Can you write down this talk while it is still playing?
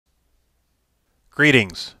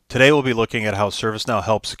Greetings! Today we'll be looking at how ServiceNow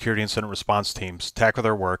helps security incident response teams tackle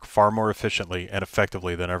their work far more efficiently and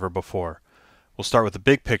effectively than ever before. We'll start with the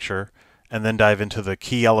big picture and then dive into the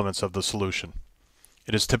key elements of the solution.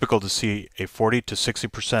 It is typical to see a 40 to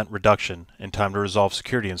 60% reduction in time to resolve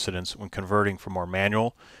security incidents when converting from more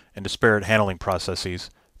manual and disparate handling processes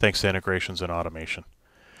thanks to integrations and automation.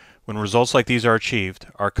 When results like these are achieved,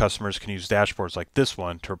 our customers can use dashboards like this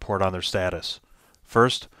one to report on their status.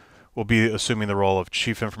 First, we'll be assuming the role of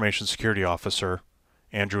Chief Information Security Officer,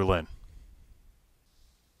 Andrew Lin.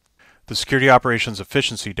 The Security Operations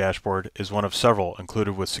Efficiency Dashboard is one of several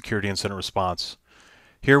included with Security Incident Response.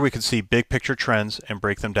 Here we can see big picture trends and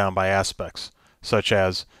break them down by aspects, such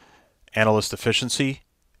as analyst efficiency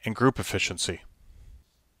and group efficiency.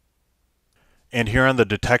 And here on the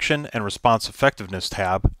Detection and Response Effectiveness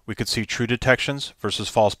tab, we could see true detections versus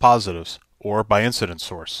false positives, or by incident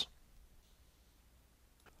source.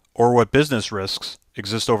 Or what business risks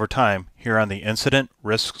exist over time here on the Incident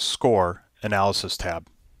Risk Score Analysis tab.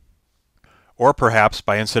 Or perhaps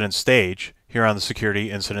by incident stage here on the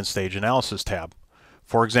Security Incident Stage Analysis tab.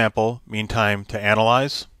 For example, mean time to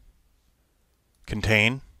analyze,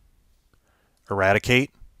 contain,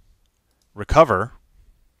 eradicate, recover,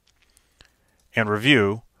 and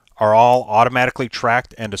review are all automatically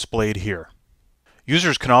tracked and displayed here.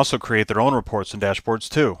 Users can also create their own reports and dashboards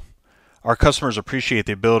too. Our customers appreciate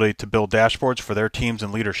the ability to build dashboards for their teams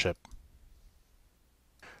and leadership.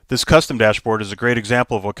 This custom dashboard is a great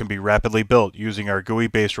example of what can be rapidly built using our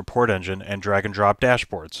GUI-based report engine and drag-and-drop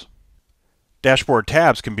dashboards. Dashboard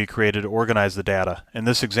tabs can be created to organize the data. In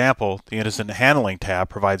this example, the Incident Handling tab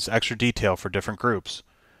provides extra detail for different groups,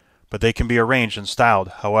 but they can be arranged and styled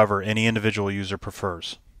however any individual user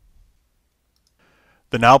prefers.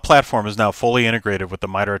 The Now platform is now fully integrated with the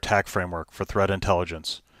MITRE attack framework for threat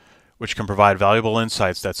intelligence, which can provide valuable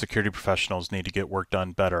insights that security professionals need to get work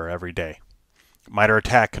done better every day. MITRE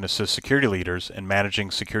ATT&CK can assist security leaders in managing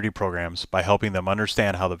security programs by helping them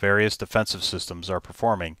understand how the various defensive systems are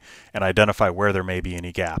performing and identify where there may be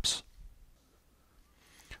any gaps.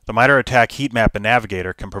 The MITRE ATT&CK Heat Map and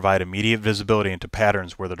Navigator can provide immediate visibility into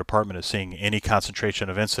patterns where the department is seeing any concentration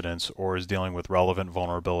of incidents or is dealing with relevant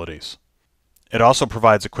vulnerabilities. It also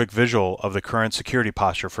provides a quick visual of the current security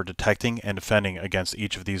posture for detecting and defending against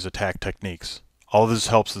each of these attack techniques. All of this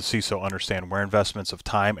helps the CISO understand where investments of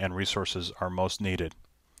time and resources are most needed.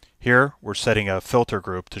 Here, we're setting a filter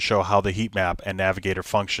group to show how the heat map and navigator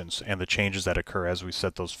functions and the changes that occur as we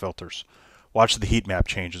set those filters. Watch the heat map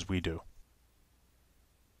change as we do.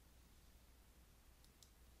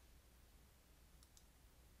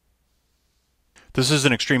 This is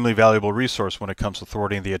an extremely valuable resource when it comes to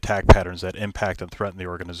thwarting the attack patterns that impact and threaten the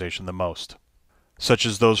organization the most, such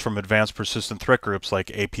as those from advanced persistent threat groups like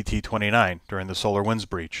ATT&CK during the SolarWinds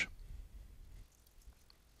breach.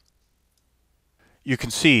 You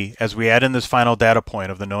can see, as we add in this final data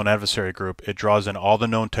point of the known adversary group, it draws in all the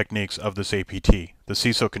known techniques of this APT. The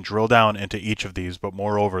CISO can drill down into each of these, but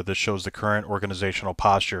moreover, this shows the current organizational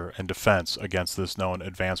posture and defense against this known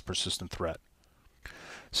advanced persistent threat.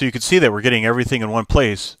 So you can see that we're getting everything in one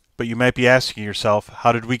place, but you might be asking yourself,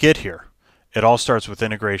 how did we get here? It all starts with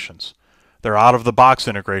integrations. There are out-of-the-box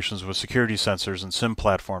integrations with security sensors and SIEM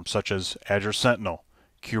platforms such as Azure Sentinel,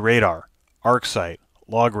 QRadar, ArcSight,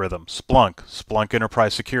 LogRhythm, Splunk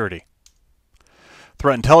Enterprise Security.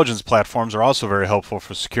 Threat intelligence platforms are also very helpful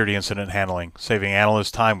for security incident handling, saving analysts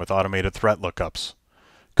time with automated threat lookups.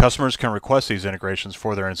 Customers can request these integrations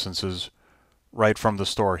for their instances right from the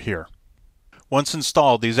store here. Once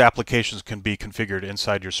installed, these applications can be configured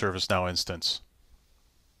inside your ServiceNow instance.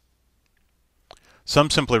 Some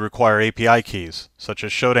simply require API keys, such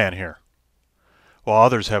as Shodan here, while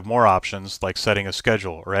others have more options like setting a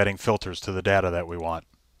schedule or adding filters to the data that we want.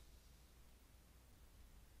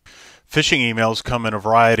 Phishing emails come in a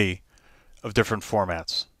variety of different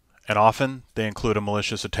formats, and often they include a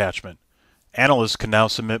malicious attachment. Analysts can now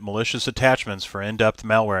submit malicious attachments for in-depth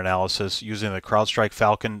malware analysis using the CrowdStrike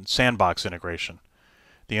Falcon Sandbox integration.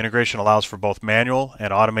 The integration allows for both manual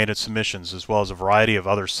and automated submissions as well as a variety of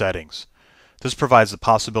other settings. This provides the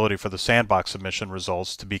possibility for the sandbox submission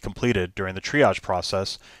results to be completed during the triage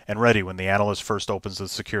process and ready when the analyst first opens the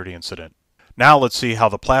security incident. Now let's see how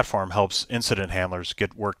the platform helps incident handlers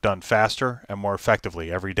get work done faster and more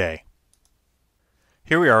effectively every day.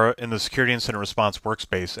 Here we are in the Security Incident Response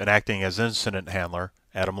workspace and acting as incident handler,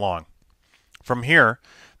 Adam Long. From here,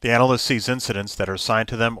 the analyst sees incidents that are assigned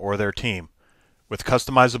to them or their team. With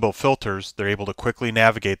customizable filters, they're able to quickly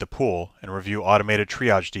navigate the pool and review automated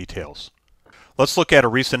triage details. Let's look at a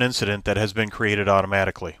recent incident that has been created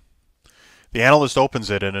automatically. The analyst opens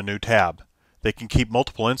it in a new tab. they can keep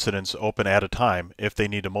multiple incidents open at a time if they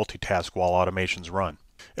need to multitask while automations run.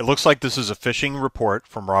 It looks like this is a phishing report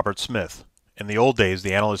from Robert Smith. In the old days,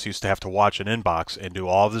 the analysts used to have to watch an inbox and do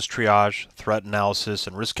all of this triage, threat analysis,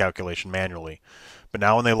 and risk calculation manually. But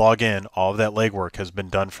now when they log in, all of that legwork has been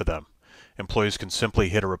done for them. Employees can simply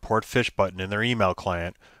hit a report phish button in their email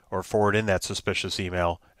client or forward in that suspicious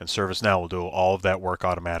email, and ServiceNow will do all of that work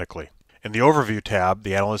automatically. In the Overview tab,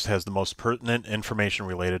 the analyst has the most pertinent information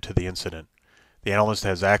related to the incident. The analyst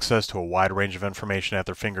has access to a wide range of information at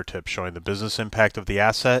their fingertips, showing the business impact of the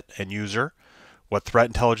asset and user, what threat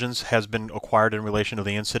intelligence has been acquired in relation to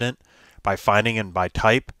the incident, by finding and by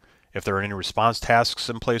type, if there are any response tasks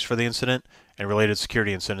in place for the incident, and related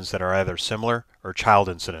security incidents that are either similar or child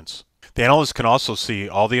incidents. The analyst can also see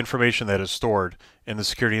all the information that is stored in the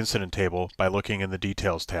Security Incident Table by looking in the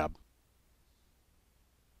Details tab.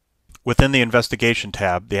 Within the Investigation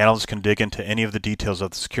tab, the analyst can dig into any of the details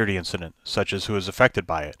of the security incident, such as who is affected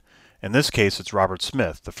by it. In this case, it's Robert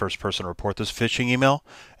Smith, the first person to report this phishing email,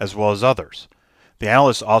 as well as others. The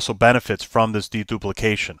analyst also benefits from this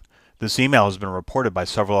deduplication. This email has been reported by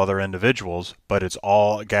several other individuals, but it's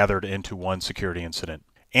all gathered into one security incident.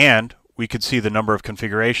 And we could see the number of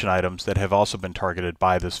configuration items that have also been targeted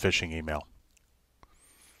by this phishing email.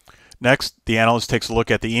 Next, the analyst takes a look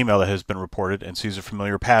at the email that has been reported and sees a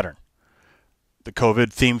familiar pattern. The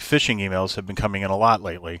COVID-themed phishing emails have been coming in a lot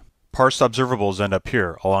lately. Parsed observables end up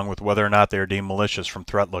here, along with whether or not they are deemed malicious from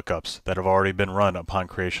threat lookups that have already been run upon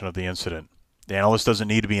creation of the incident. The analyst doesn't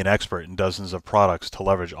need to be an expert in dozens of products to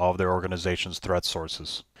leverage all of their organization's threat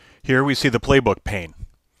sources. Here we see the playbook pane.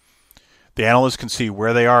 The analyst can see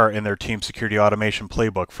where they are in their team security automation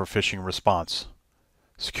playbook for phishing response.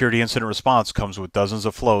 Security incident response comes with dozens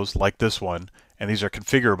of flows like this one, and these are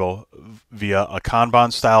configurable via a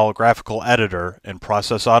Kanban-style graphical editor in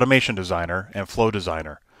Process Automation Designer and Flow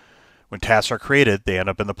Designer. When tasks are created, they end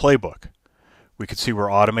up in the playbook. We can see where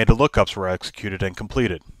automated lookups were executed and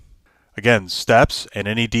completed. Again, steps and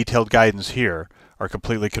any detailed guidance here are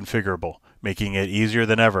completely configurable, making it easier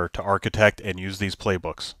than ever to architect and use these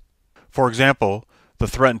playbooks. For example, the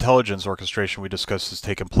threat intelligence orchestration we discussed has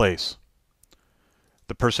taken place.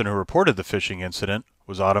 The person who reported the phishing incident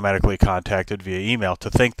was automatically contacted via email to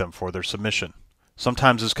thank them for their submission.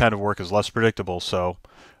 Sometimes this kind of work is less predictable, so,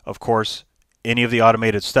 of course, any of the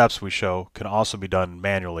automated steps we show can also be done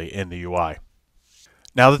manually in the UI.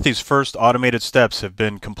 Now that these first automated steps have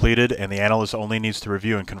been completed and the analyst only needs to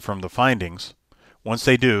review and confirm the findings, once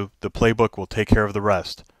they do, the playbook will take care of the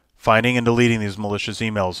rest. Finding and deleting these malicious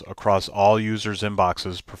emails across all users'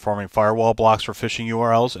 inboxes, performing firewall blocks for phishing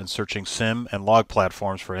URLs, and searching SIM and log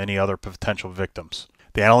platforms for any other potential victims.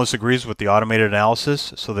 The analyst agrees with the automated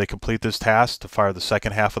analysis, so they complete this task to fire the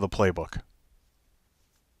second half of the playbook.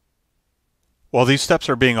 While these steps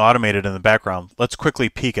are being automated in the background, let's quickly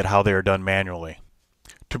peek at how they are done manually.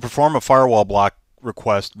 To perform a firewall block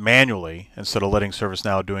request manually, instead of letting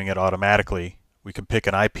ServiceNow doing it automatically, we can pick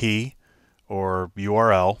an IP or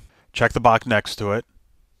URL, check the box next to it,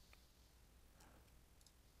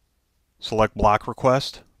 select block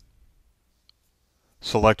request,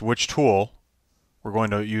 select which tool we're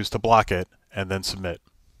going to use to block it, and then submit.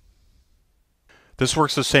 This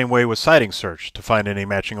works the same way with citing search to find any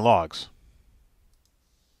matching logs.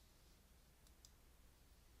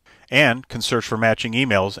 And can search for matching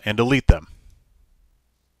emails and delete them.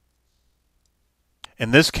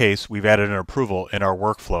 In this case, we've added an approval in our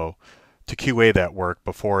workflow to QA that work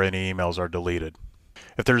before any emails are deleted.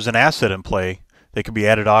 If there's an asset in play, they can be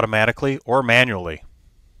added automatically or manually.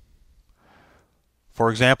 For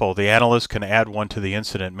example, the analyst can add one to the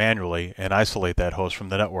incident manually and isolate that host from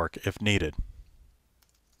the network if needed.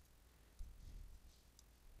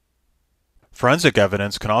 Forensic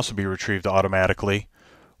evidence can also be retrieved automatically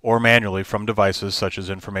or manually from devices such as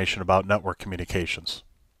information about network communications.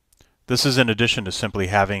 This is in addition to simply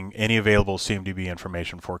having any available CMDB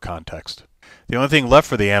information for context. The only thing left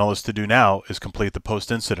for the analyst to do now is complete the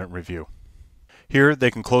post-incident review. Here,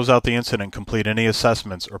 they can close out the incident and complete any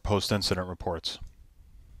assessments or post-incident reports.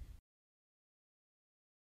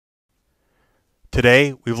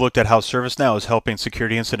 Today, we've looked at how ServiceNow is helping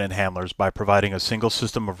security incident handlers by providing a single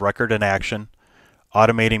system of record and action,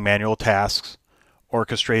 automating manual tasks,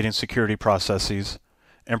 orchestrating security processes,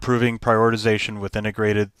 improving prioritization with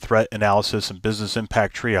integrated threat analysis and business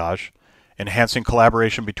impact triage, enhancing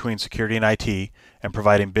collaboration between security and IT, and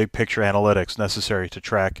providing big picture analytics necessary to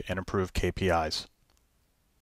track and improve KPIs.